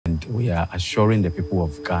we are assuring the people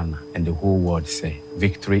of Ghana and the whole world, say,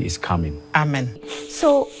 victory is coming. Amen.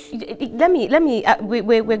 So let me.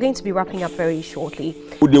 We're going to be wrapping up very shortly.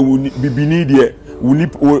 Support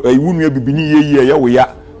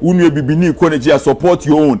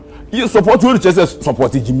your own. You support your own, just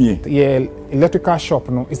support Jimmy. Yeah, electrical shop,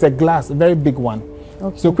 no, it's a glass, a very big one.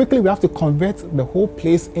 Okay. So quickly we have to convert the whole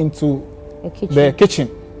place into the kitchen.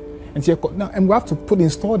 And we have to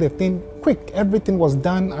install the thing quick. Everything was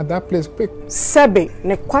done at that place quick. Sebe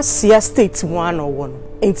ne kwasia state 101.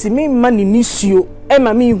 Enti me mani nisio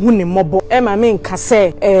ema me hu ne mobo ema me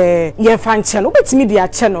nkase ye fan channel betimi dia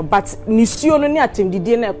channel but nisio no ne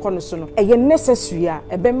atemdidie na ekɔ no so no eye necessary a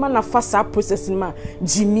ebe ma na fasa process ma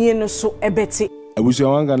jimie no so ebete.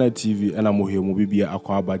 Abusuawan Ghana TV and amohemu bibia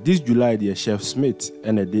akwaba this July the Chef Smith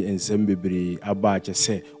and a day ensem bebre aba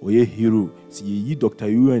chese oye hero si yi Dr.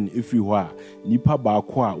 UN everywhere nipa ba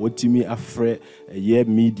ko a wotimi afre ye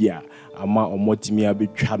media ama omotimi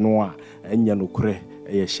abetwa no a enya nokre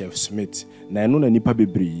ye Chef Smith na eno na nipa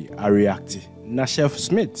bebre a react na Chef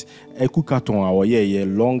Smith ekukaton a oye ye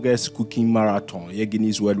longest cooking marathon ye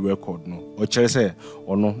Guinness World Record no o kire se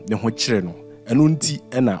ono ne ho kire no enunti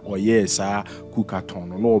ena oye sa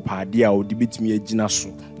kukaton no paade a odi betimi agina so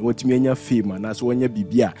watimi anya fame na so wanya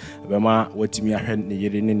bibia bema watimi ahwe ne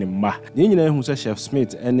yere ne mma ne nyina ehu se Chef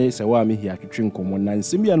Smith ene se wa me hia twetwe nkomo na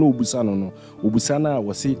nsemi a na obusa no obusa na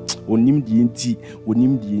wo se onim die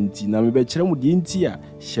nti na me be kire mu die nti a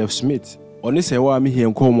Chef Smith oni se wa me hia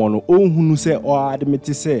nkomo no ohunu se o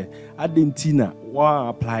admit se adentina wa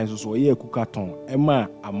apply so ye kukaton ema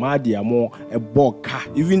amade amo eboka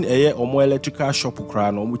even eye omo electrical shop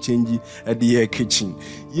kra no omo change e de kitchen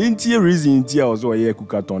yenti reason ti a ozo ye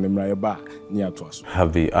kukaton mra ba ni atwas.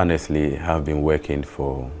 Honestly have been working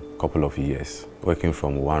for a couple of years, working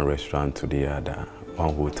from one restaurant to the other,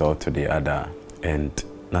 one hotel to the other, and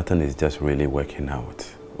nothing is just really working out.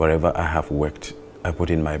 Wherever I have worked, I put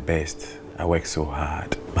in my best. I work so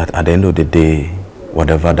hard, but at the end of the day,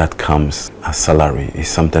 whatever that comes as salary is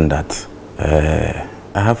something that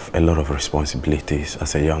I have a lot of responsibilities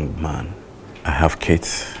as a young man. I have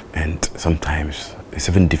kids and sometimes it's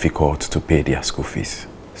even difficult to pay their school fees.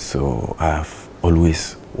 So I have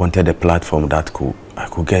always wanted a platform that I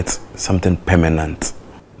could get something permanent,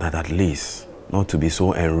 that at least not to be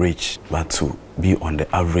so enriched, but to be on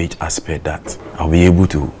the average aspect that I'll be able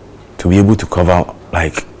to cover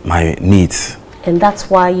like my needs. And that's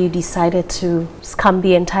why you decided to scam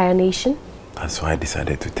the entire nation? That's why I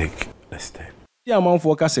decided to take the step. Yeah, man,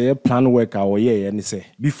 for say plan work our year and say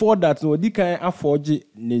before that no di kan aforge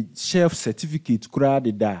ne chef certificate kura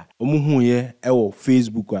de da omuhu ye e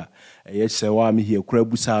Facebook a ye se wa me here kura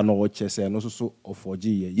busa no wo chese no so oforge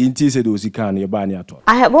ye yinti se de osika no ye ba ne ato.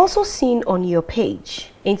 I have also seen on your page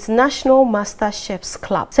International Master Chefs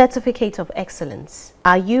Club Certificate of Excellence.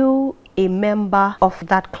 Are you a member of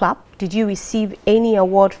that club? Did you receive any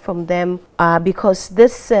award from them? Because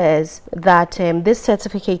this says that this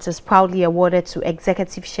certificate is proudly awarded to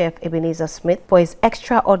Executive Chef Ebenezer Smith for his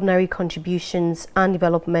extraordinary contributions and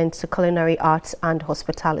development to culinary arts and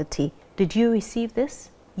hospitality. Did you receive this?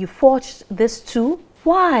 You forged this too?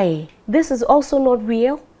 Why? This is also not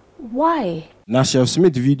real? Why? Na Chef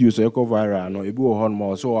Smith videos so go viral no ebi wo hon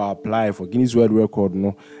mo so apply for Guinness World Record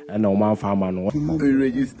no and o man farmer no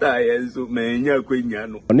register yes so manya kwanya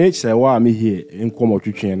no one say wa me here nkomo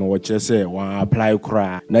twetwe no wo kire say wa apply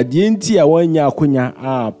kra na die nti a wanya akonya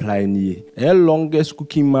apply ni e longest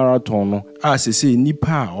cooking marathon no say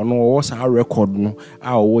nipa ono wo sa record no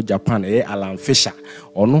wo Japan Alan Fisher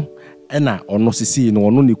ono ena ono sisi no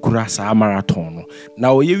ono ne kura sa marathon no na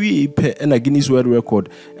oyewi pe ena Guinness World Record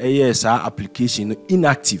sa application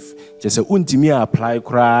inactive just untimi apply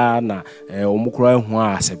kura na omukura hu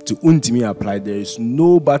accept untimi apply. There is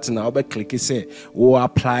no button na obe click say o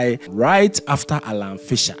apply right after Alan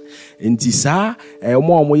Fisher enti sa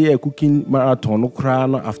omo ye cooking marathon no kura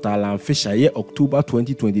no after Alan Fisher ye October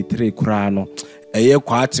 2023 kura no eye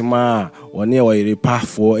kwatima one repa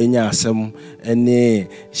for enya asem ene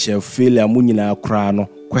chef failure mu nyina kra no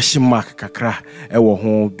question mark kakra wo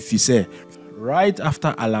ho fi say right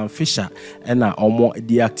after Alan Fisher and omo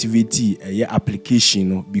deactivity application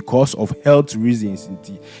no because of health reasons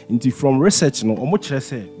into from research no omo kire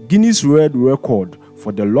say Guinness World Record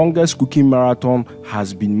for the longest cooking marathon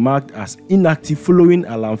has been marked as inactive following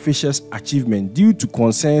Alan Fisher's achievement due to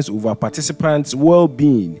concerns over participants'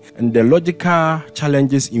 well-being and the logical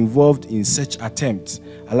challenges involved in such attempts.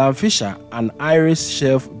 Alan Fisher, an Irish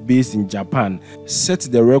chef based in Japan, set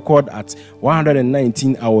the record at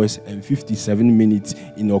 119 hours and 57 minutes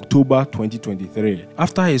in October 2023.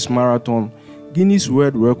 After his marathon, Guinness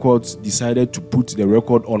World Records decided to put the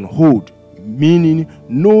record on hold, meaning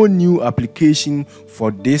no new application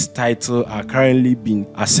for this title are currently being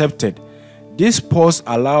accepted. This pause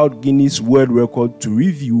allowed Guinness World Record to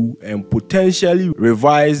review and potentially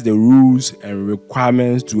revise the rules and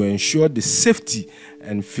requirements to ensure the safety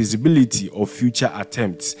and feasibility of future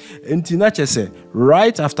attempts. Enti na chese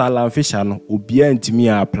right after Alamfisha no obia ntimi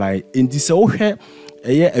apply. Enti se wohwe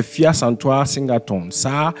eye Afia Schwarzenegger Singleton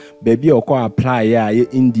sa baby okọ apply ya ye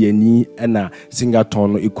Indiani na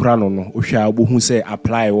Singleton no ikura no no wohwe abohu se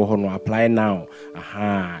apply wo ho no apply now.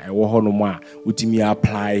 Aha e wo ho no mo a utimi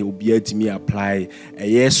apply obia timi apply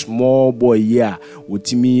eye small boy here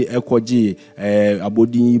utimi ekoje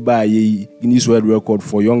abodin ba ye Guinness World Record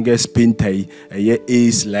for youngest painter eye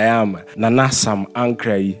Ace Liam Nana Sam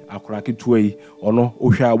Ankrai akuraki tuwe ono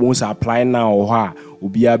ohwe abon se apply now ho a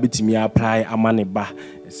obia betimi apply amane ba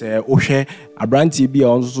se ohwe abranti bia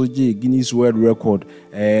onso so je Guinness World Record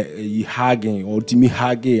hagging or timi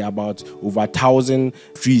hagging about over 1,000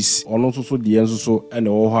 trees ono so de enso so ene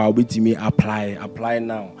ho ha obetimi apply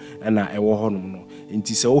now na e wo honum no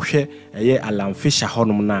nti se ohwe eye Alamfisha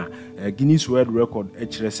honum na Guinness World Record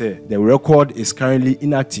say the record is currently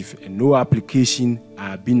inactive and no application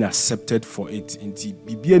are being accepted for it. Inti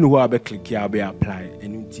bibia no ho click here be apply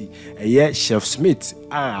enti Chef Smith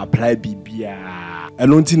apply bibia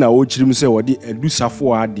enonti na wo chirim say wo de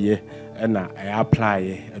edusafo ade na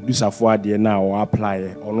apply edusafo ade na wo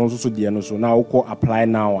apply ono so de no so na wo apply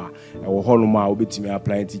now a wo ho no ma obetimi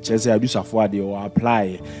apply nti chese edusafo ade wo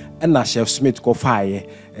apply na Chef Smith ko faaye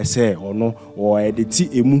say ono wo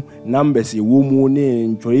edit emu numbers ewo mu ne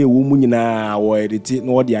ntwore ewo mu nyina wo edit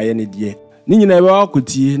na wo de aye ne de ni nyina e ba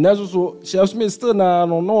akuti na so Chef Smith still na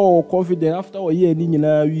no confident after wo ye ni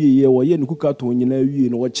nyina wie wo ye nukuka to nyina wie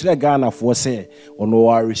no wo kire Ghana fo say ono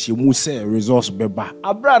wa rehemu say resource beba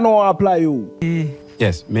abra no apply o.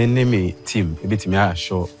 Yes, my name is Tim. Ebitimi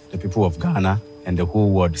assure the people of Ghana and the whole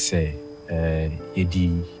world say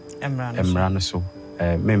yedi emrano so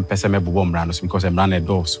me mpese me bobo emrano so because emrano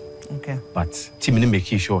doors. Okay. But Tim ni make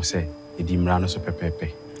sure say yedi emrano so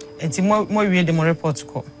pepepe. Enti mo wie the report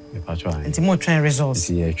ko. Enti mo train results.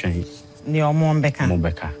 Yeah, train. Ni omo mbeka.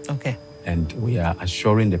 Mbeka. Okay. And we are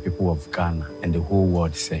assuring the people of Ghana and the whole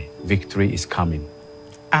world say victory is coming.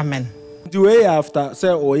 Amen. The way after say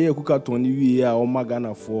oye kuka toni wi a o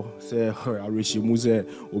Ghana for say arehemu say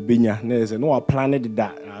obenya na say no planted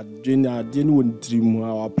that adwene wontrim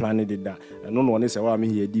our planted that no no say wa me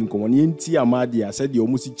here di nkomo ne nti amade a say de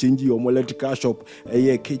omo si change your electrical shop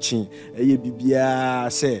kitchen bibia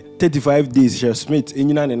say 35 days Chef Smith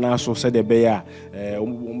enyina ne na so say de be ya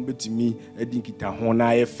omo betimi edinkita ho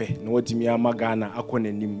na yefe na watimi ama Ghana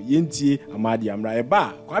akonanim yentie amade amra e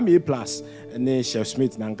ba kwa me plus ne Chef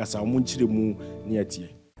Smith na Nkansah munchire mu niatie.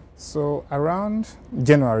 So around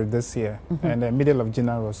January this year, and the middle of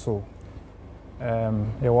January or so,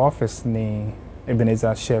 your office ni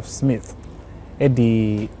Ebenezer Chef Smith,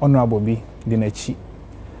 the Honorable B Dinechi,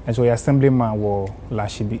 and so your assemblyman was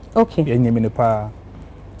Lashibi. Okay.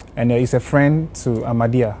 And he's a friend to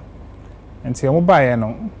Amadia. And so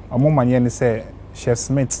a woman say Chef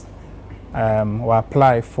Smith will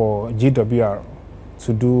apply for GWR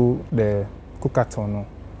to do the Kukaton,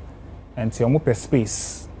 and so a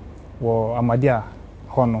space for Amadia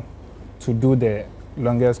Hono to do the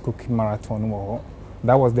longest cooking marathon.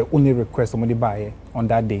 That was the only request somebody buy on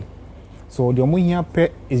that day. So the only here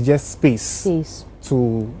is just space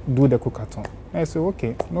to do the Kukaton. I said,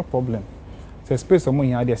 okay, no problem. So space somewhere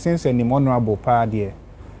here there since any honorable pa there,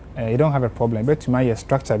 you don't have a problem. But to my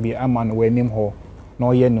structure be a man where name ho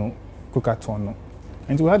no ye no Kukaton.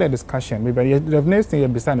 And we had a discussion. But the next thing you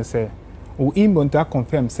beside say, we email to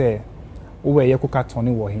confirm say, where you cook at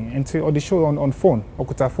Tony war him. And say, or the show on phone, or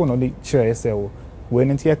could phone or the chair say, when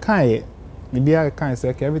into a kind, maybe I can't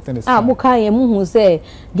say everything is. Mukai who say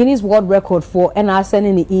Guinness World Record for, and I send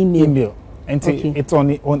an email. And it's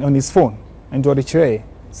on his phone, and the chair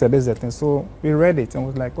said this and so we read it and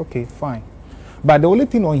was like, okay, fine. But the only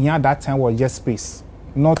thing on here at that time was just space.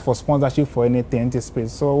 Not for sponsorship for anything, just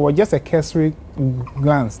space. So it was just a cursory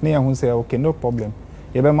glance. Near who say, okay, no problem.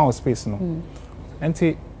 You have more space, no. And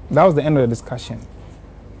that was the end of the discussion.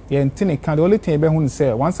 Yeah, and the only thing who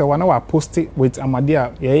say once I want to post it with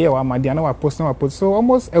Amadia, Amadia, now I post. So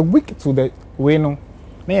almost a week to the way, no.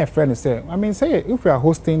 My friend say, I mean, say if we are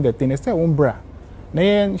hosting the thing, they say, umbra.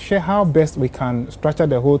 Then share how best we can structure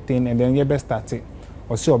the whole thing, and then you best start it.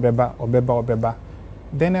 Or say, Obeba.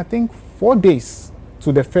 Then I think 4 days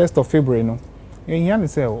to the 1st of February, no. And you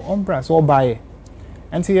say, umbra, so buy it.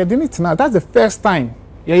 And see, that's the first time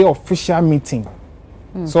your official meeting.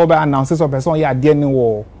 So by announces of person, yeah, dear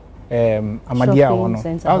no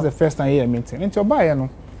Amadia. That was the first time I meeting. Into buy,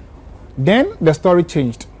 Then the story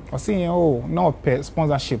changed. I was saying, oh, no pay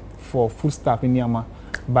sponsorship for food staff in Yama,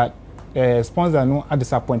 but sponsor no are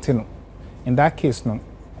disappointing. In that case, no,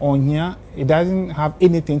 on here it doesn't have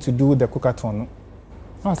anything to do with the cookathon.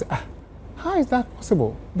 No. I said, how is that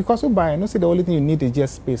possible? Because you buy, no, say the only thing you need is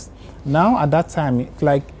just space. Now at that time,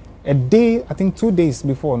 like a day, I think 2 days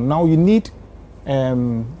before. Now you need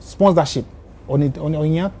sponsorship.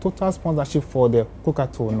 On your total sponsorship for the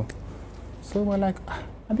cookathon. So we're like,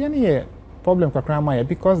 at the end of the problem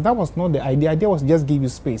because that was not the idea. The idea was just give you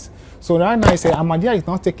space. So right now I say Amadia is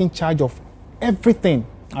not taking charge of everything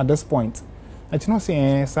at this point. I did not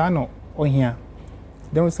say no on here.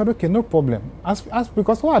 Then we said okay, no problem. As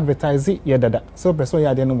because we advertise it yeah, so person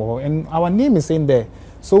yeah no more, and our name is in there.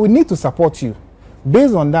 So we need to support you.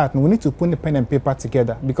 Based on that, we need to put the pen and paper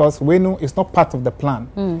together because we know it's not part of the plan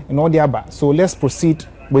and all the other. So let's proceed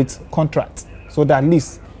with contract so that at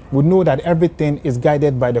least we know that everything is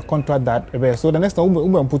guided by the contract that. So the next time we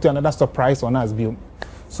will put another surprise on us, Bill.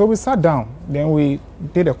 So we sat down, then we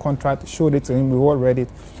did a contract, showed it to him, we all read it,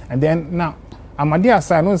 and then now Amadia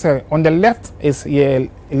side, on the left is a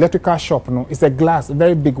electrical shop. No, it's a glass, a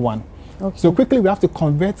very big one. Okay. So quickly we have to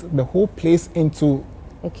convert the whole place into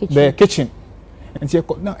the kitchen.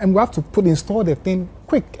 And we have to install the thing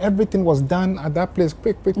quick. Everything was done at that place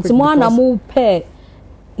quick. Tomorrow pay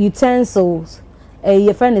utensils.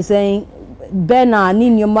 Your friend is saying, Bena,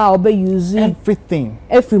 Ninyoma, obey use everything.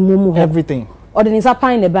 Everything. Or the nisa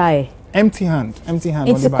pine the buy. Empty hand.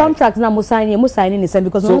 It's a contract now. Musigning the same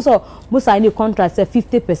because also Musigning contract said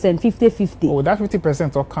 50%, 50-50. Oh, that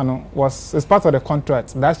 50% of canon was part of the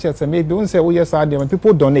contract. That's just maybe don't say, oh yes, I do when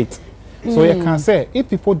people donate. So you can say if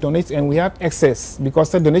people donate and we have excess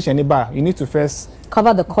because the donation any bar, you need to first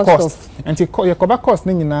cover the cost of and you cover cost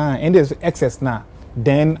and there's excess now.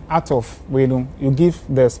 Then out of you give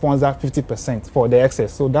the sponsor 50% for the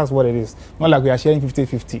excess. So that's what it is. Not like we are sharing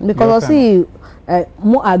 50-50. Because I see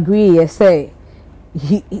more agree, say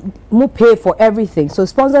he more pay for everything. So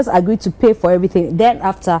sponsors agree to pay for everything. Then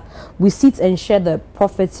after we sit and share the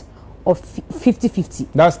profits of 50-50.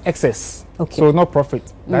 That's excess. Okay. So not profit.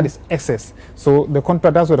 That is excess. So the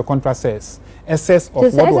contract, that's what the contract says. Excess of what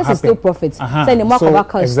will happen. Excess is still profit.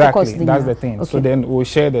 So exactly, that's the thing. Okay. So then we'll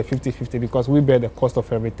share the 50-50 because we bear the cost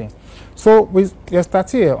of everything. So we start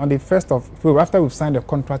here on the 1st of February. After we've signed the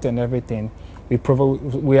contract and everything, we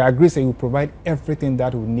agree that we provide everything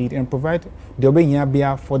that we need and provide the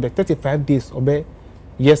obey for the 35 days. Obey,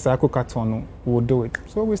 yes, I could cut on. We'll do it.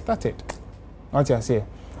 So we started. What you say?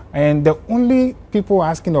 And the only people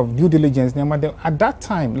asking of due diligence, at that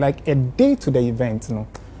time, like a day to the event,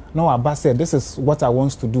 no, Abba said, this is what I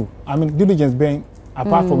want to do. I mean, due diligence being,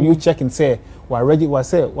 apart from you checking, say, we're ready,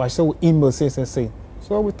 so email, say.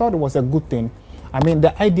 So we thought it was a good thing. I mean,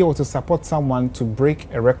 the idea was to support someone to break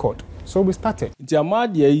a record. So we started.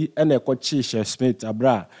 And a coach Smith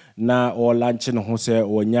Abra, na or launching Jose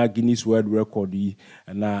or Guinness World Record,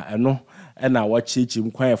 and I know. And I watch it in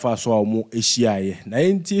quite fast or more Asia.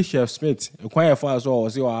 90 Chef Smith, quite fast or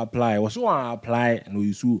so apply, or so I apply and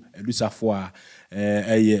we sue a Lusafoa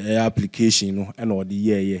application and all the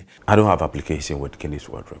year. I don't have application with Guinness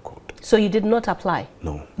World Record. So you did not apply?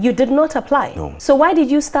 No. You did not apply? No. So why did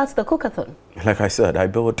you start the cookathon? Like I said, I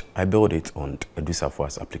built it on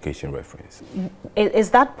Edusafoa's application reference. Is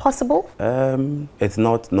that possible? It's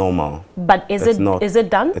not normal. But is it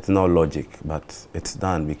done? It's not logic, but it's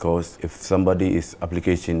done because if somebody is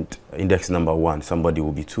application index number 1, somebody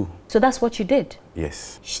will be 2. So that's what you did?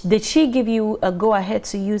 Yes. Did she give you a go-ahead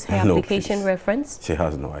to use her application reference? She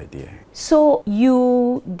has no idea. So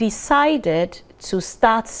you decided to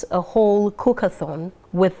start a whole cookathon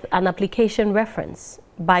with an application reference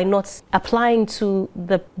by not applying to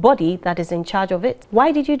the body that is in charge of it.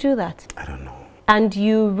 Why did you do that? I don't know. And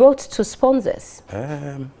you wrote to sponsors?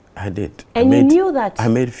 I did. And you knew that? I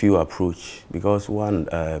made few approach because one,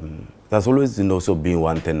 there's always also been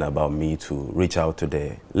one thing about me to reach out to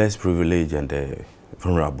the less privileged and the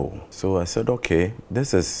vulnerable. So I said, okay,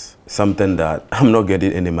 this is something that I'm not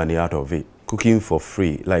getting any money out of it. Cooking for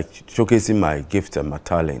free, like showcasing my gift and my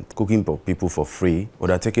talent, cooking for people for free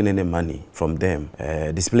without taking any money from them,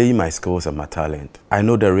 displaying my skills and my talent. I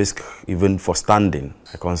know the risk even for standing.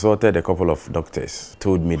 I consulted a couple of doctors,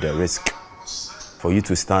 told me the risk for you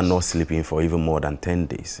to stand not sleeping for even more than 10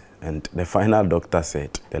 days. And the final doctor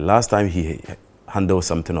said the last time he handled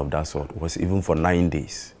something of that sort was even for 9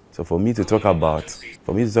 days. So for me to talk about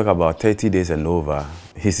 30 days and over,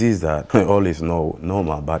 he sees that all is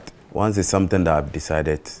normal, but once it's something that I've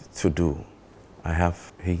decided to do,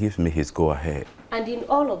 he gives me his go-ahead. And in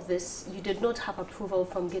all of this, you did not have approval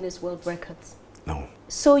from Guinness World Records? No.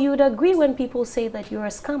 So you would agree when people say that you're a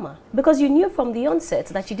scammer? Because you knew from the onset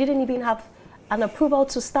that you didn't even have an approval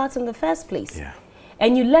to start in the first place. Yeah.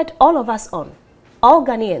 And you led all of us on, all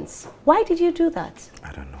Ghanaians. Why did you do that?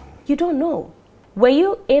 I don't know. You don't know. Were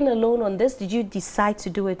you in alone on this? Did you decide to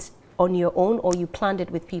do it on your own, or you planned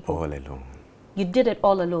it with people? All alone. You did it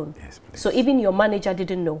all alone? Yes, please. So even your manager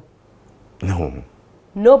didn't know? No.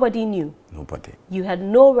 Nobody knew? Nobody. You had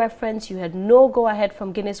no reference, you had no go-ahead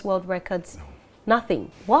from Guinness World Records? No.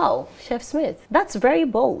 Nothing. Wow, Chef Smith, that's very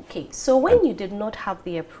bold. Okay, so when you did not have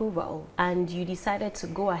the approval and you decided to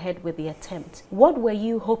go ahead with the attempt, what were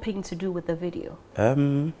you hoping to do with the video?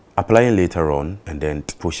 Applying later on and then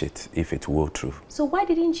push it if it will through. So why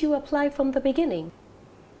didn't you apply from the beginning?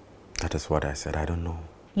 That is what I said. I don't know.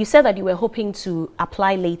 You said that you were hoping to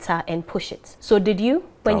apply later and push it. So did you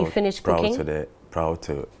when you finished cooking? Proud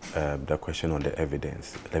to the question on the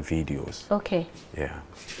evidence, the videos. Okay. Yeah.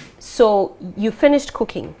 So you finished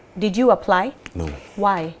cooking. Did you apply? No.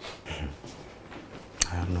 Why?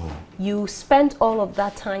 I don't know. You spent all of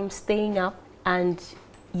that time staying up and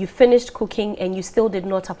you finished cooking and you still did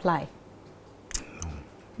not apply? No.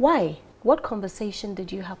 Why? What conversation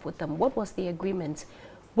did you have with them? What was the agreement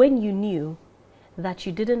when you knew that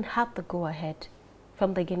you didn't have the go-ahead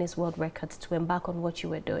from the Guinness World Records to embark on what you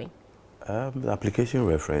were doing? The application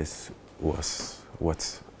reference was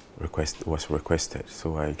what was requested,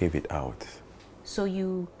 so I gave it out. So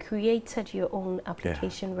you created your own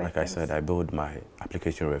application reference? Like I said, I built my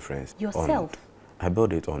application reference. Yourself? I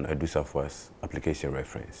built it on Edusafua's application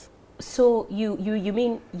reference. So you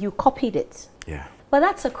mean you copied it? Yeah. But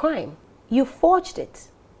that's a crime. You forged it.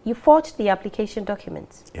 You forged the application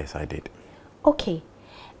documents. Yes, I did. Okay.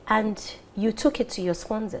 And you took it to your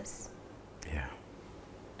sponsors? Yeah.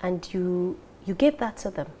 And you gave that to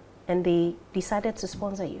them and they decided to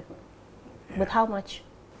sponsor you? Yeah. With how much?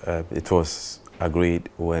 It was agreed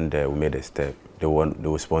when we made a step. They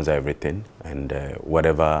will sponsor everything, and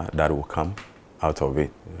whatever that will come out of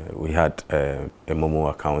it. We had a Momo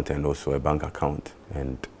account and also a bank account,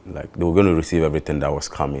 and like they were going to receive everything that was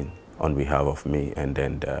coming on behalf of me. And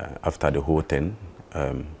then after the whole thing,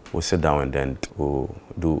 we'll sit down and then we'll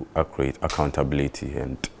do accountability,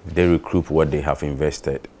 and they recoup what they have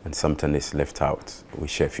invested, and something is left out. We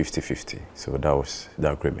share 50-50. So that was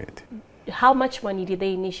the agreement. How much money did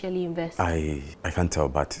they initially invest? I can't tell,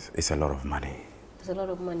 but it's a lot of money. It's a lot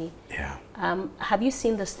of money. Yeah. Have you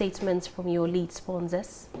seen the statements from your lead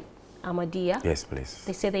sponsors, Ahmadiyya? Yes, please.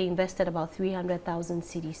 They say they invested about 300,000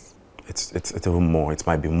 cedis. It's even more. It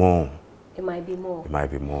might be more. It might be more. It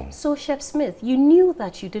might be more. So, Chef Smith, you knew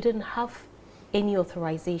that you didn't have any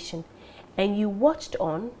authorization, and you watched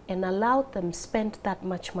on and allowed them spend that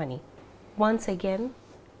much money. Once again,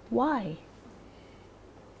 why?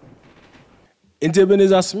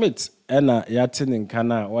 Ebenezer Smith ena yate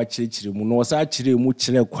nkana wa chirechire mu no wasa chire mu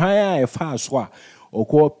chire kwan a efa so a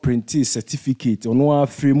okọ print certificate ono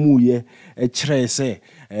afre mu ye chire se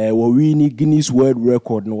wo win Guinness World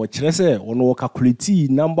Record no chire se ono calculate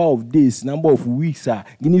number of days, number of weeks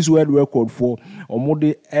Guinness World Record for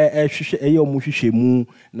omode hwehwe omhwehwe mu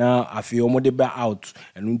na afi omode ba out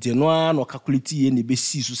enu ntie no no calculate ye ne be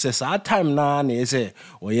si so se sa time na na ye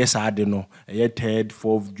oyes ade no ye 3rd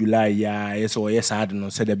 4th July ya yes oyes ade no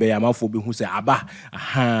se de be amafo be hu se aba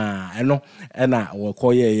aha eno na wo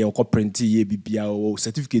koye ye ko print ye bibia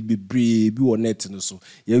certificate be brave be on net no so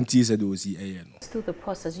ye ntie se de osi no. Through the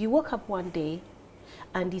process, you woke up one day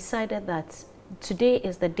and decided that today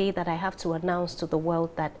is the day that I have to announce to the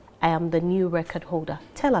world that I am the new record holder.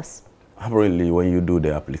 Tell us. Apparently, when you do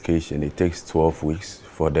the application, it takes 12 weeks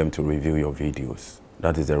for them to review your videos.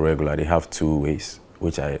 That is the regular. They have 2 ways,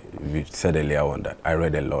 which I said earlier on that I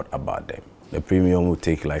read a lot about them. The premium will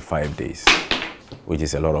take like 5 days, which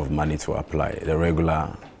is a lot of money to apply. The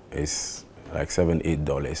regular is like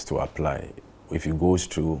 $7-8 to apply. If it goes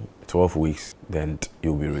through 12 weeks, then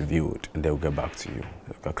you'll be reviewed and they'll get back to you.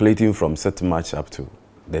 Calculating from set match up to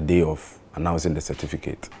the day of announcing the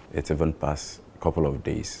certificate, it's even past a couple of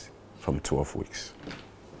days from 12 weeks.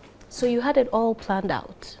 So you had it all planned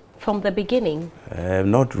out from the beginning?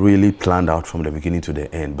 Not really planned out from the beginning to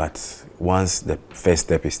the end, but once the first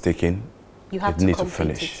step is taken, you have to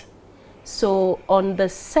finish. It. So on the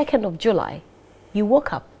 2nd of July, you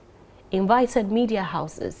woke up, invited media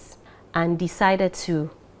houses, and decided to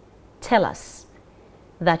tell us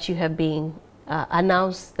that you have been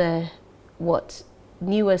announced the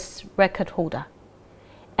newest record holder,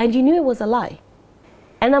 and you knew it was a lie.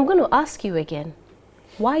 And I'm going to ask you again,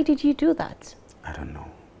 why did you do that? I don't know.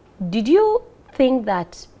 Did you think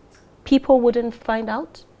that people wouldn't find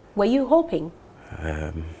out? Were you hoping?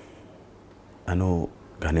 I know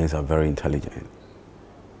Ghanaians are very intelligent,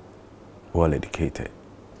 well educated,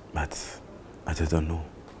 but I just don't know.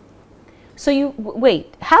 So you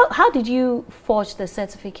wait. How did you forge the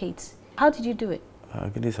certificates? How did you do it?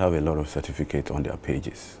 Guinness have a lot of certificates on their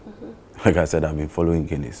pages. Like I said, I've been following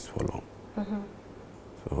Guinness for long.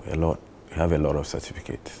 So we have a lot of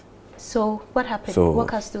certificates. So what happened? So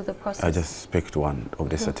walk us through the process. I just picked one of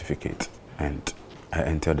the certificates and I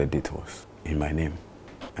entered the details in my name,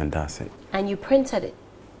 and that's it. And you printed it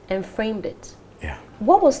and framed it. Yeah.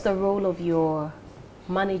 What was the role of your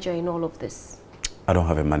manager in all of this? I don't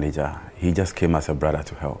have a manager. He just came as a brother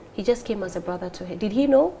to help. He just came as a brother to help. Did he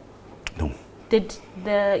know? No. Did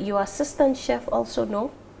your assistant chef also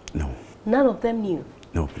know? No. None of them knew?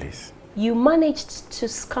 No, please. You managed to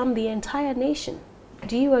scam the entire nation.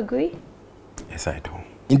 Do you agree? Yes, I do.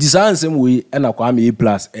 In the same way, and a Kwame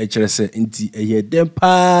plus HRS inti a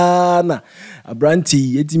dempana a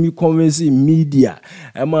branty yetimi convince media,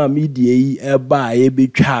 Emma media by a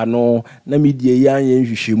big channel, na media yan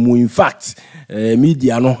shimu. In fact,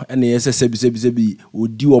 media no and the SSB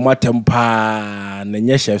would do a matempa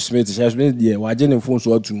and Chef Smith, the Wajan phones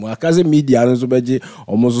or two more. Cousin media and so beji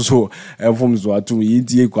almost so phones or two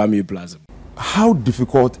inti Kwame plus. How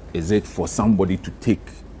difficult is it for somebody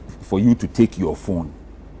for you to take your phone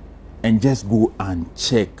and just go and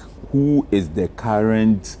check who is the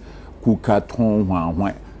current cooker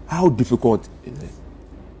ton? How difficult is it?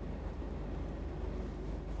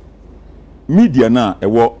 Media na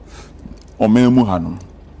ewo omemu hanom.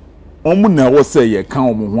 Omu na wo say ye kan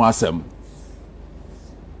omu ho asem.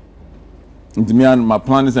 Ndimi my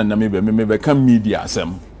plan is and me be kan media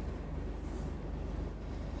asem.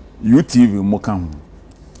 UTV mo kan.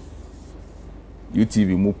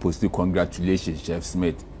 UTV mo post congratulations Chef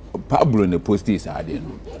Smith. Pablo ne post is ade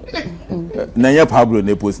no. Na ya Pablo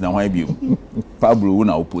ne post na wan bi. Pablo wo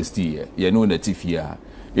na wo post here. Ye no na tifia.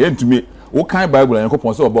 Ye ntumi wo kan Bible en ko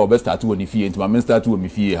pon so oba start wo ni fie ntuma men start wo mi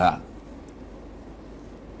fie ha.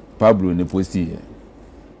 Pablo ne post here.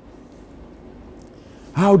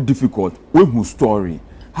 How difficult who story?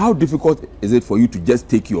 How difficult is it for you to just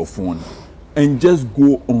take your phone and just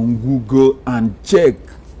go on Google and check?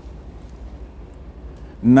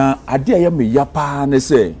 Na ade ya me yapa ne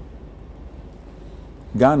say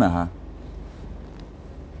Ghana ha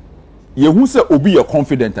ye hu say obi ye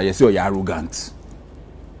confident ye say o arrogant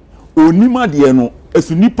onima de no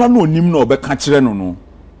esu nipa no onim na obeka kire no no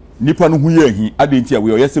nipa no hu ye ahi ade ntia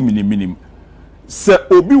we o ye say minim se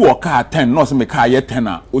obi wo car 10 no se me car ye 10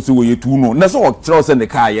 a o se wo ye 2 no na se o kire se ne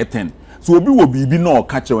car ye 10 so obi wo bibi na o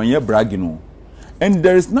ka kire wen ye brag no. And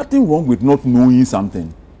there is nothing wrong with not knowing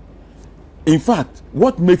something. In fact,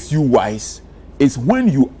 what makes you wise is when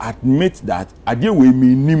you admit that ade we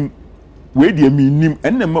minim we de minim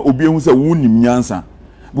enema obi ehu se wunim nyansa,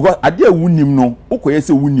 because ade wunim no okoye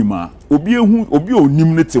se wunim a obi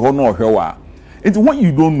onim ne te ho na ohwewa. It's when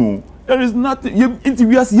you don't know, there is nothing. It's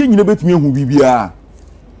we as ye nyina betumi ehu bibia.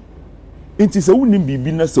 It is a wunim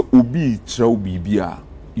bibi na se obi trau bibia.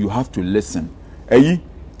 You have to listen.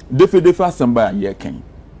 Defe asamba ye ken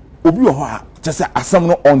obi ho a chese asam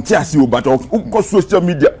no onte ase o but ko social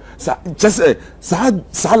media sa chese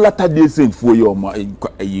sa latter day saint for your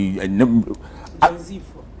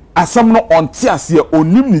asam no onte ase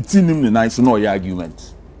onim ni tinim ni nice no your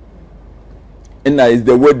argument, and that is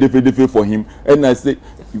the word defe for him. And I say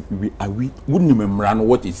we wouldn't remember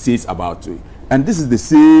what it says about it. And this is the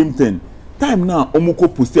same thing time now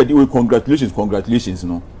omoko posted the way congratulations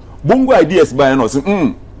no bongo ideas by no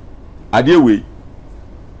say ade we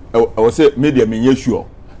I was say media me sure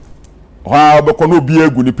ha be kono bi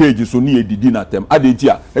egu ni page so ni edidi na tem ade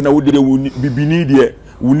ntia na wo de bibini de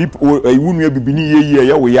wuni wunu bibini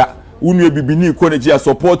ye we ya wunu bibini ko na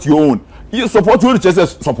support your own. You support your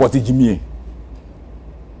just support Jimmy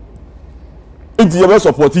inti you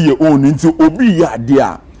support your own inti obi ya de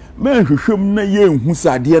a men hwehwem na ye hu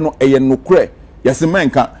sade no eye no kre yesi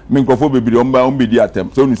menka menkrofo bebiri ombedi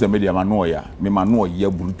atem so nu se media mano ya me mano ye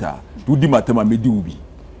buluta to di matema medi ubi,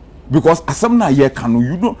 because asam na ye kanu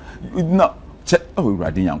you don't na check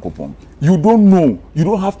radin yankopon you don't know, you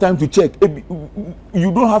don't have time to check,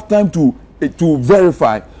 you don't have time to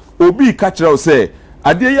verify. Obi catcher say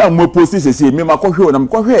ade ya mo post say me makohwe na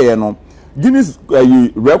mkohwe ye no Guinness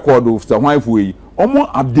record of the wife we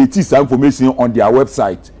omo update some information on their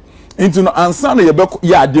website into no answer na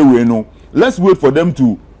ye ade we no. Let's wait for them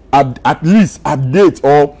to at least update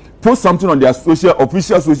or post something on their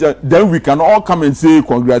official social, then we can all come and say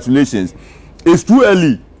congratulations. It's too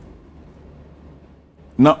early.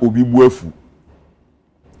 Na obi buefu.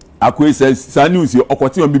 Akwe says sa news here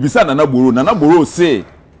okwati on bibisa nana boro say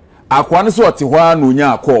akwa so ɔte hɔ a no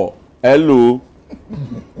nya akɔ hello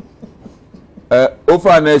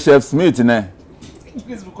ofa na chef Smith ne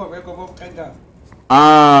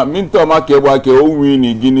minto make o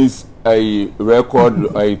win Guinness a record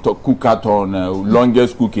a cookathon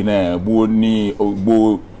longest cooking bo ni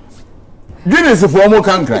bo Guinness for mo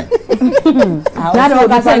kan cry that all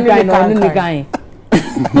that can cry no ni guy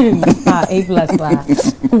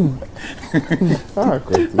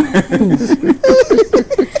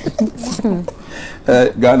A+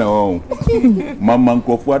 Ghana mama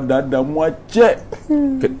Kofi Addo mwache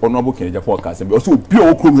honorable Kenya forecast be so obi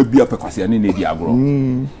o krom bia pekwase ne ne di agro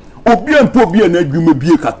obi ampo bia na adwuma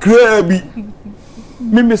bia kakra bi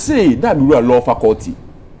me say that we are law faculty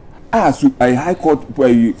as a high court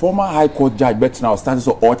a former high court judge bet now started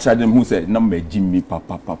so all charge them who said na me jimmy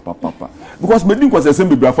papa because me think was the same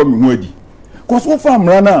be bra for me hu adi cause wo fam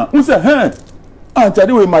rana who say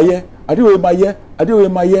ade we maye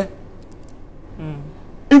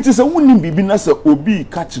Inti se wunim bibi na se obi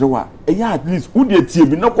ka kirewa at least wo de tie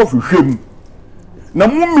bi na kwohwehwem na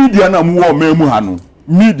mu media na mu wo memu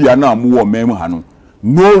ha no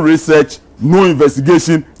no research no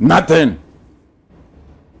investigation nothing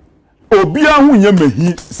obi ahunye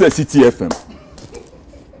mehi se City FM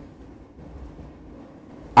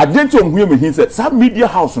adento hunye mehi se sa media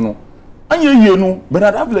house no anye no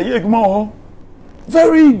Bernard Avila ye gma ho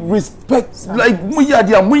very respect like mu ya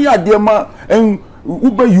dia ma and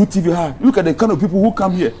Uber UTV ha look at the kind of people who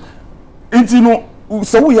come here enti no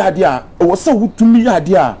so we ya dia o so wontumi ya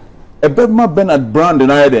dia e be ma Bernard brand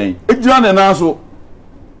na den e gira na so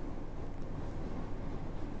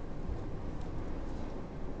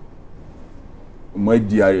my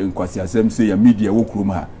dear nkwasi asem say ya media wo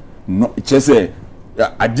krom ha no chese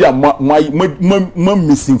adia ma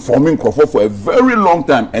misinforming for a very long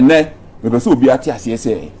time and then we so obi ati ase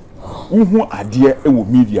say who adie e wo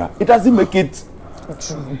media it doesn't make it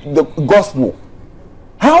the gospel.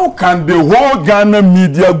 How can the whole Ghana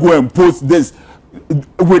media go and post this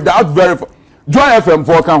without verifying? Joy FM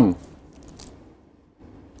for can.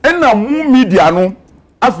 And now media no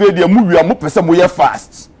after the movie am person mo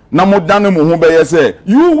fast. Na mo dan mo ho be say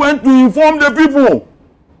you went to inform the people.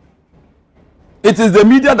 It is the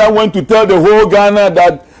media that went to tell the whole Ghana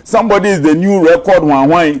that somebody is the new record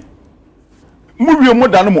one. Movie mo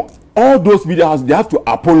dan mo all those media houses they have to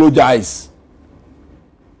apologize.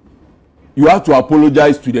 You have to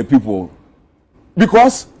apologize to the people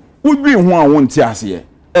because would be one won't here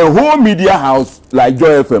a whole media house like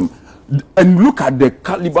Joy FM and look at the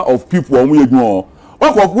caliber of people and we ignore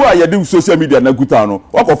what of who are you doing social media na gutano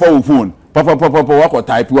what of our phone papa what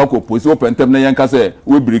type what post open them na yanka say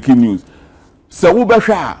we breaking news so we be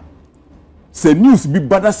sure say news be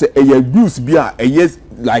better say news be yes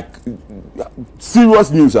like serious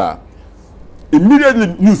news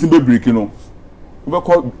immediately news be breaking no we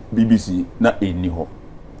call BBC na eni ho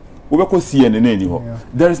we call CNN na eni ho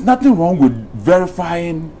there is nothing wrong with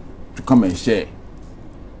verifying to come and share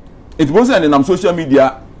it wasn't in social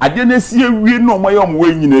media ade na see wie no mayom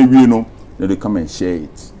we nyina wie no they come and share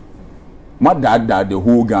it my dad the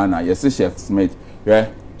whole Ghana yes Chef Smith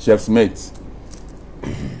Chef Smith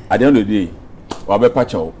at the end of the day wa be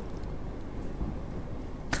pacho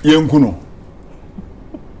yenkuno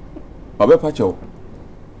wa be pacho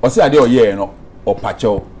o say ade o ye no o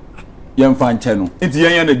pacho yemfa nche no enti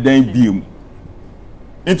yen ne dan biem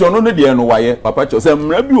enti ono ne de no waye papa cho say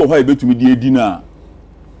mra bi o ho e betumi de edi na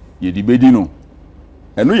ye di bedi no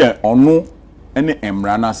eno ye ono ene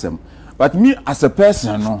emra na asem but me as a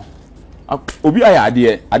person no obi aya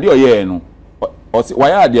ade o ye no o say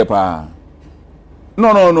waye ade pa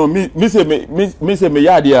no me say me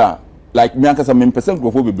ya ade like me ankasa me person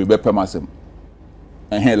grofo be pem asem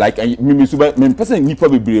like me suba me person nipa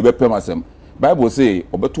be pem asem Bible say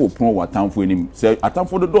obeto opon wa atamfo enim say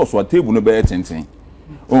atamfo do do so table no be tenten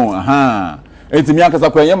enti mi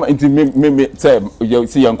akasa kwa yam enti me say you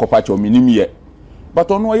see yan kopa cho minim ye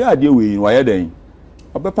but ono ya ade we wa ye den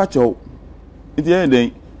obepa cho enti ye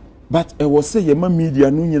den but e was say yama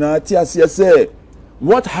media no nyina ti ase say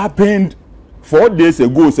what happened 4 days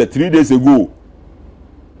ago say 3 days ago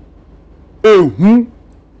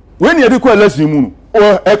when you dey call election mu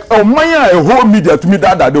or maya a whole media to me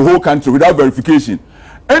that the whole country without verification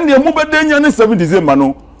and the mobile day 7 December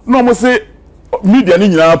no mo say media ni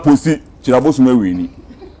nyina posti chirabosu ma weni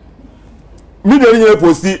media ni nyina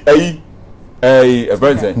posti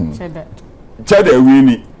event chede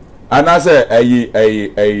weni and I say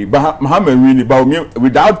Muhammad weni but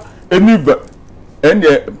without any and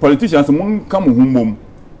the politicians mon come home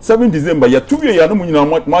 7 December ya 2 years ya no nyina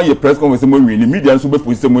ma ye press conference mo weni media nso be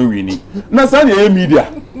post mo weni na say na media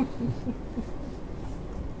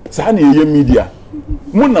Sa na ye media.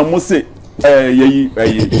 Mo na mo say ye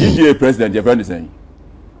GGA president your friend is saying.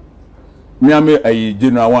 Me am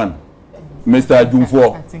General 1 Mr.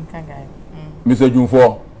 Jumfour. I think I got Mr.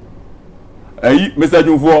 Jumfour. Mr.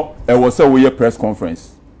 Jumfour was a press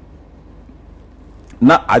conference.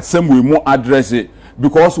 Now at some way more address it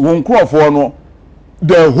because one crowd for no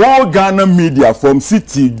the whole Ghana media from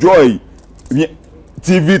City Joy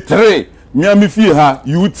TV3 Miami Fiha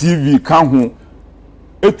UTV can home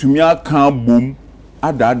etumia can boom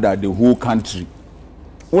ada the whole country.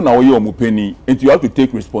 Una we your penny and you have to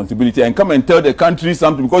take responsibility and come and tell the country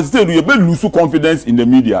something because still you be lose confidence in the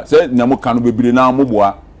media. Say na mo kan be na mo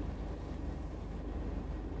boa.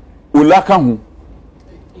 Ulaka hu.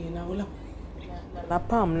 La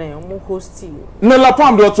Palm na omo host you. Na La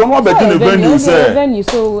Palm do to no be the venue say. Venue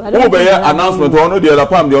so I don't know. Announcement or no the La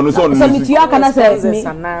Palm they on so. So me you can say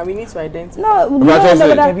we need to identify. No, we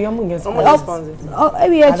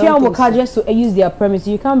actually just to use their premise.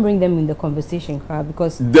 You can't bring them in the conversation crowd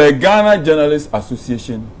because the Ghana Journalists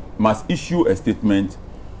Association must issue a statement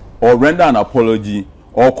or render an apology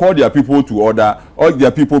or call their people to order or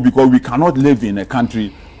their people because we cannot live in a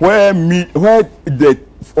country where the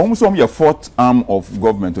almost your fourth arm of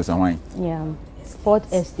government or something. Yeah,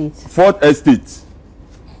 fourth estate. Fourth estate.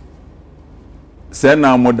 Send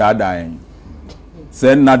now more dying.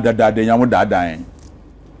 Send not that they are more dying.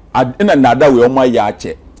 In another way, my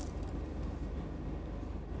yache.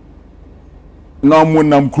 No more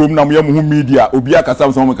nam krum nam yamu media. Ubia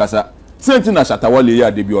kasa some kasa. Same na Shatta Wale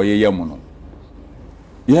ya debi oye yemono.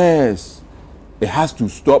 Yes, it has to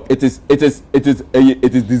stop. It is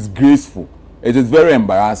disgraceful. It is very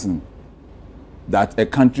embarrassing that a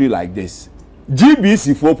country like this,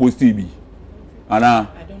 GBC4 post TV, and I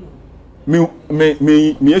don't know.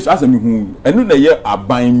 Me as me who, and no they are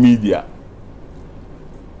buying media.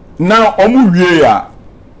 Now omu ya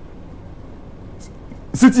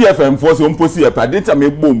City FM force on post here. Data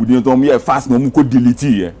me bomb. We don't me fast no mu ko delete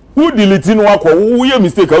here. Who delete no akwa? Who ye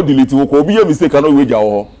mistake? How delete? Who ko be ye mistake? No we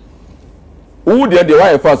jawo. Who there the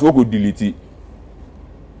why fast? Who ko delete?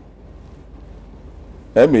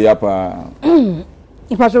 Me yapa.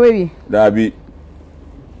 Ipacho baby. Dabi.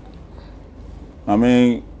 I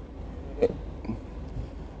mean,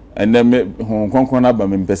 and then me Hong Kong na ba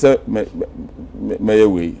me pese me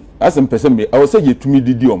way. As me pese me, I was say you to me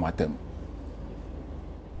didi o matem.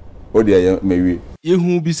 O dey me we.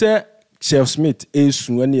 Yehu bi say Chef Smith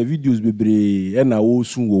esu and videos bebre e na wo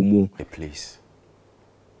sun wo mu. Please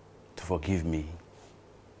to forgive me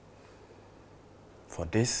for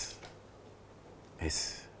this.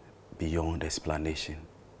 Is beyond explanation.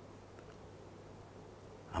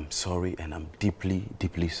 I'm sorry and I'm deeply,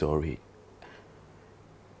 deeply sorry.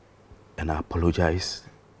 And I apologize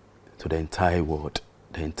to the entire world,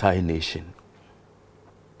 the entire nation,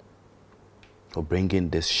 for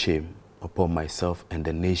bringing this shame upon myself and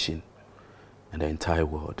the nation and the entire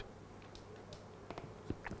world.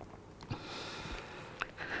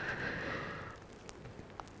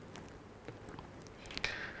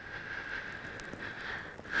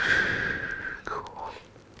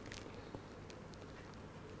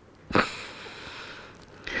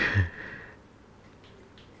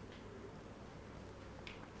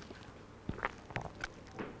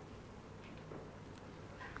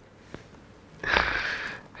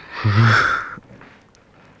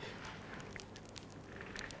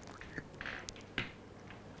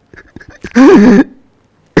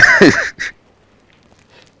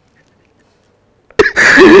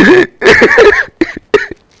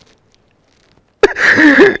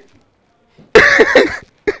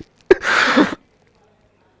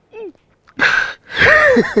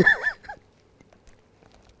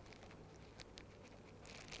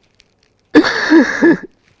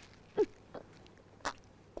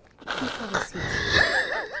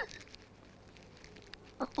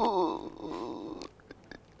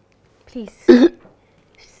 Please,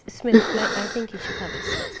 Smith, I think you should have a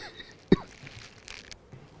seat.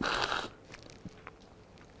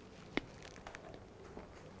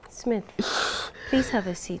 Smith, please have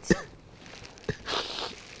a seat.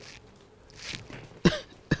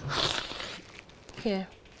 Here.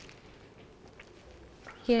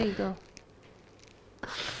 Here you go.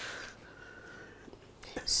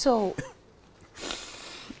 So,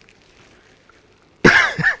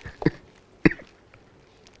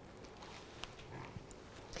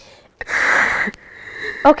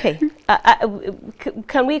 okay,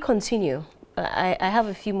 can we continue? I have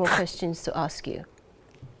a few more questions to ask you.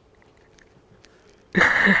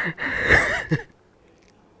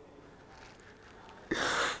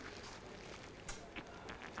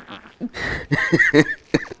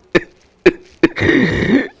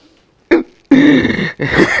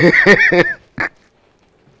 Chef,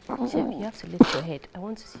 you have to lift your head. I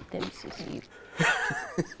want to see them see you.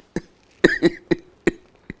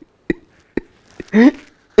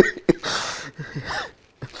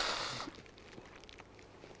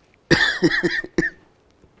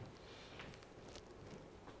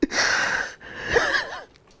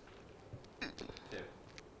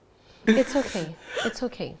 It's okay. It's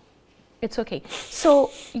okay. It's okay.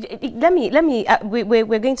 So let me.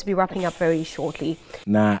 We're going to be wrapping up very shortly.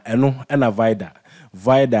 Na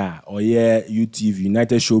Vida or UTV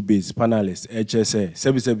United Showbiz panelists HSA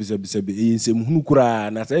sebi insem hunu kura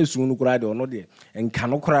na say sunu kura de ono de enka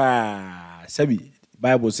kura sebi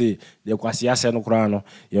Bible say de kwase ase no kura no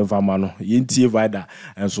yemfama no yentie Vida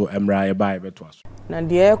enso emra ye bai beto aso na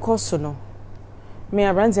de ekoso no me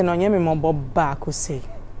abranze no nyeme mobo ba ko say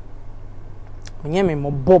nyeme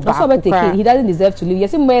mobo ba he doesn't deserve to live.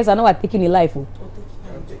 Yes, him boys are now taking his life.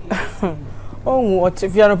 Oh, what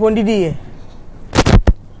if you are upon the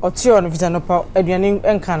Oti on vitanopa aduane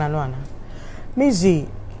enka na no ana. Mizi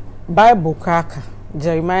Bible kaka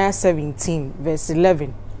Jeremiah 17 verse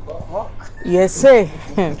 11. Yes say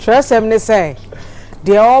trust em ne say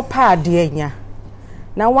they all pa de anya.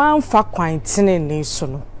 Na wan fa kwan tene ne so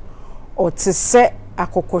no. Oti se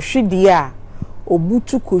akokohwede a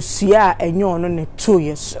obutu kosua a enye ono ne to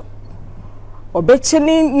yeso. Obeche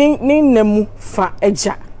ni namu fa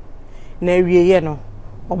agya. Na wieye no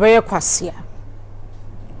obeye kwasea.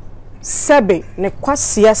 Sebe ne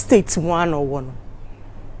kwasia state 101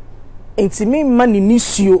 enti me mani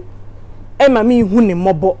nisuo ema me hu ne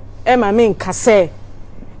mobo ema me nkase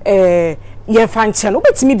ye fanche no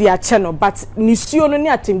betimi dia che no but nisuo no ne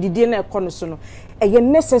atemdidie na ekono so no eye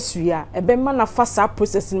necessary a ebe ma na fasa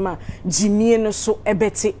process ma jimie no so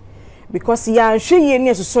ebete because ya hwe ye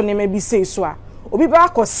ne so ne ma bi sei so a obi ba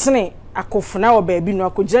akosene akofuna wo ba bi no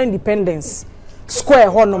akogya independence square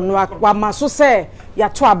honom no wa maso se ya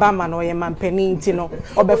to abama no ye mampani nti no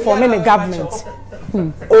obeform ne government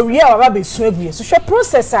owie wa ba besu aguye so hwe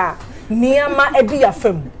process a niama edi ya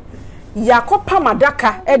fam yakopa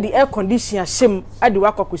madaka edi air conditioner shem adi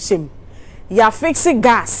wakoko shem ya fix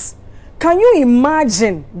gas. Can you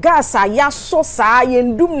imagine gas a ya so sa ye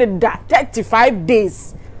ndum ne da 35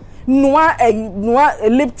 days noa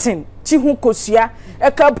Lipton chihu kosua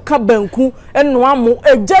eka banku enoa mo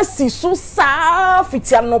ejasi so sa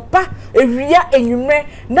fitia nopa ewia enwumre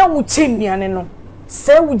na wo cheniane no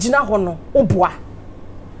se wo gina ho no oboa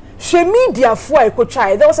hwe media fo a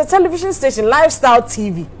ekotwa. There was a television station, Lifestyle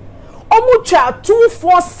TV, omucha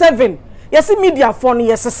 247 yes media fo no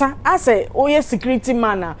yesesa ase oye security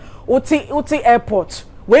man uti airport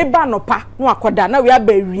we ba nopa no akoda na we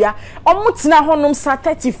aba ewia omutina honom sa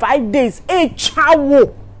 35 days e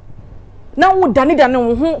chawo na wo dane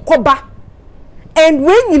wo ho koba and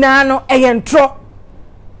we nyina no eyentro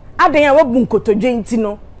adan ya wabu nkotodwe nti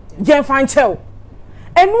no jen fanchel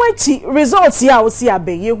enu achi results ya wo si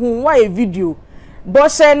abaye hu wa e video bo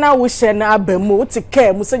share na wo share na abamu uti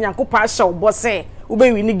care mu se nyakopa sha wo bo se wo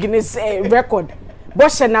be wi ni Guinness record bo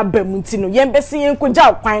share na abamu nti no yen be se yen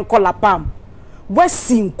koja kwan kola pam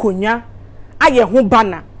wasi nkonya aye ho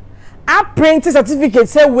bana a print certificate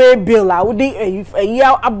say we bill a wudi a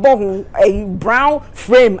year above a brown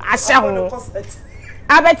frame asha ho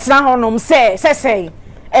abetra honom say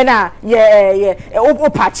ena ye o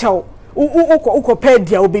pacho uko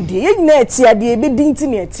pedia obedi ye nyina etia de ebedi nti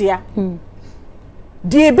na etia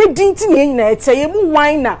de ebedi nti na nyina etia ye mu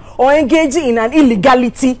wine na or engage in an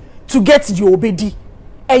illegality to get the obedi.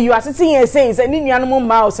 And you are sitting here saying, "Any animal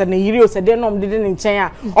mouse and a hero said they no didn't in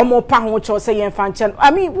China or more pound which was saying function." I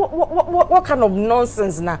mean, what kind of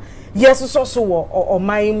nonsense now? Yes, so or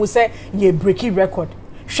my muse ye breaky record.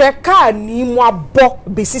 Sheka ni mwa bo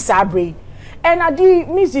basis abre. And I did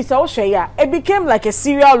Mrs. Oshaya, it became like a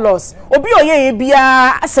serial loss. Obi oye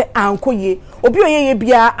bia ase anko ye, obi oye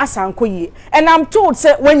bia ase anko ye. And I'm told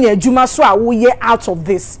say when ye juma so we ye out of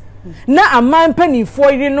this. Na a man penny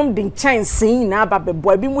for renum the chance saying na baby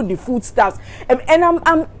boy be with the food stars and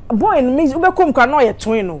I'm boy and me ube come can not a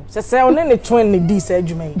twin no say only the twin this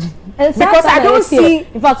edgement because I don't see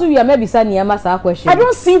if I told you maybe send you a question. I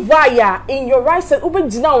don't see why ya in your right say ube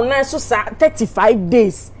jina on so 35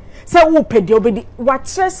 days say wo pedi obedi what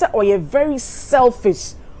say or you very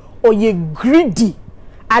selfish or you greedy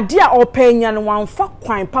adia openya no wan fa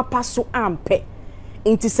kwan papa so ampe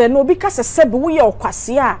inti say no because say be we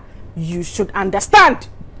okwase you should understand.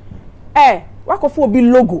 Wakofo be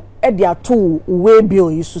logo they are two way bill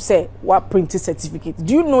you should say what printed certificate.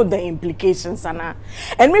 Do you know the implications and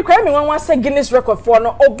me cry me one say Guinness record for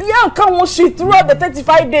no obia can wash it throughout the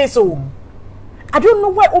 35 days so I don't know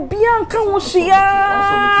why Obian can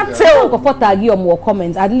share. Tell for tag your more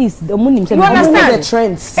comments. At least the moon himself. You understand the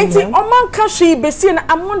trends. And see, Oman can she be seen.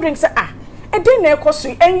 I'm wondering, say, and then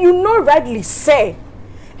and you know rightly say,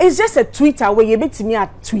 it's just a Twitter where you bet me a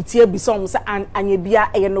tweet here be some and you be a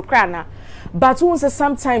no crana. But once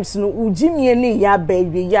sometimes no, Jimmy any ya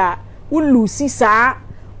baby ya, we Lucy sa,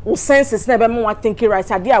 o senses never more thinking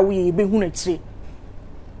right. Idea we be hunetri.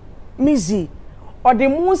 Mizi. Or the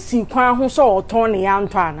moosey quan who saw Tony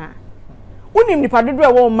Antwana. Wouldn't if I did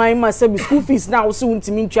my myself with school fees now soon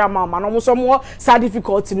to meet your mama and almost some more sad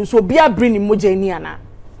difficulty. So be a bringing Mojaniana.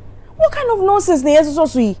 What kind of nonsense they are so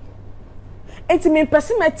sweet? And to me,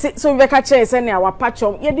 pessimistic so we catch us any our patch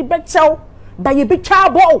on ye the bed chow by a big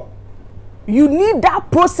chow. You need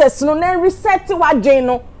that process, no, then reset to what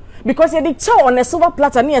Jano. Because you're the chow on a silver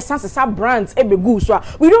platter near Sansa brands, every goose.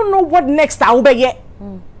 We don't know what next I'll be yet.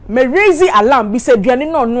 Me raise alarm be said you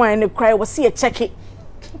no and cry was see a check it.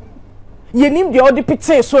 You need the other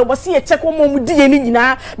pity so was see a check on mom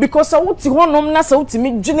di because I would see one na so to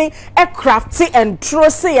me Jenny a crafty and throw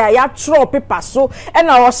say I throw paper so and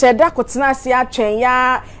I was said that could not see a chain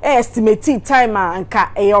ya estimate time and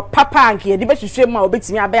your papa and the best shame my bit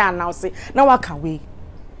me a bear now say now I can wait.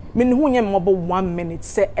 Min who ye mobile 1 minute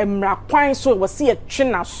say emra quine so was see a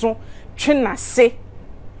china say.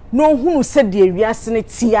 No who said the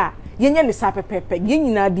reasonatia, Yenya ni sape pepe,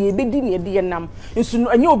 Yenina de bedi near the nam,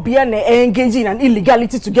 and you'll be engaging in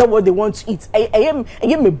illegality to get what they want to eat. I am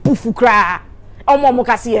a buffu cry. Oh,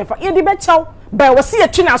 Momocasi, ye the betchow, but was see a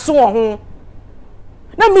china so home.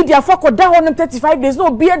 No media fuck or down on 35 days,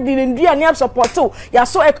 no beard didn't do any support too. Yeah,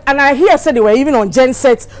 so and I hear said they were even on gen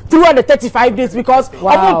sets throughout the 35 days because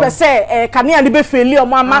per se, can you be failure,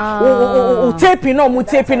 mama, taping or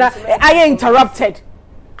mutaping, I interrupted.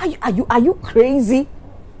 Are you crazy?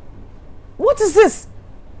 What is this?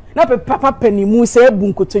 Na papa penny mu say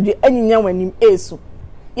bunko toje anynya wanim eso.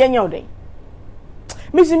 Yenya odai.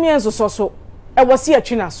 Misi so e wasi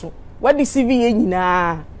atwena so. What the CV ye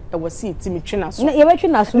nyina e wasi etimi twena so. Na ye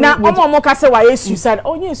betwena so. Na omo ka say wa suicide.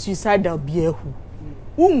 Onye suicidal bia hu.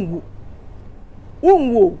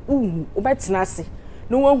 Unwo obetina ase.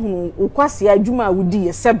 No wahunu ukwase adwuma wudi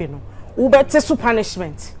ye sebe no. Ubete so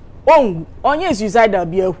punishment. Onye suicidal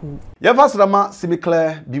be a who. Yavasrama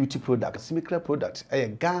Simicler Beauty Product. Simicler Product.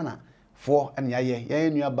 Ghana for and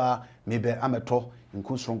yaye nuaba maybe amateur in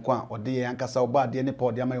Kusronkwa or de Ankasa oba de ne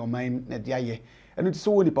pod yama your mind ne yaye. And it's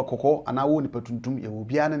so nipa koko and I won't petuntum ye will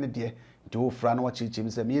be an idea to Fran watch him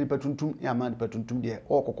say me petuntum yaman petuntum de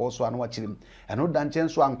or koko so and watch him. And no danchen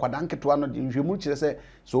so and quadanke to one of the much say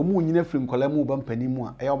so moon in a film colemu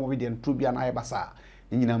bumpenimua, a movidian trubian ibasa.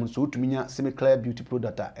 Nyinam so tuminya Simicler Beauty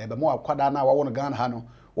Product ebe mo akwada na wa won Ghana ha no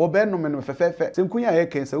wo be no me no fefefe senkunya ye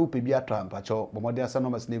ken se wo pe bi ato ampacho bomode asa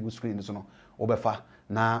numbers na egu screen so no wo be fa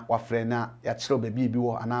na wa frɛ na ya kyerɛ baby bi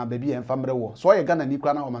wo ana baby emfa mre wo so ye Ghana ni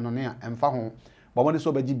kra na wo ma no ne emfa ho bomode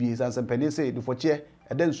so be gibi sanse pani se du foche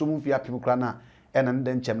ede nsom mfi apim kra na ena ne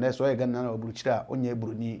den kyem na so ye Ghana na oburukyira onye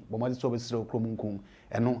buroni bomode so be sire okrom nkum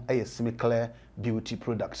eno eye Simicler Beauty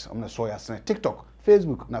Products omna so ya sene TikTok,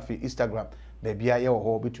 Facebook na fi Instagram. Baby, I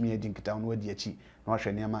owe between a dinktown where the achi, no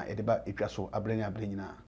shania, edeba, if you so a brain,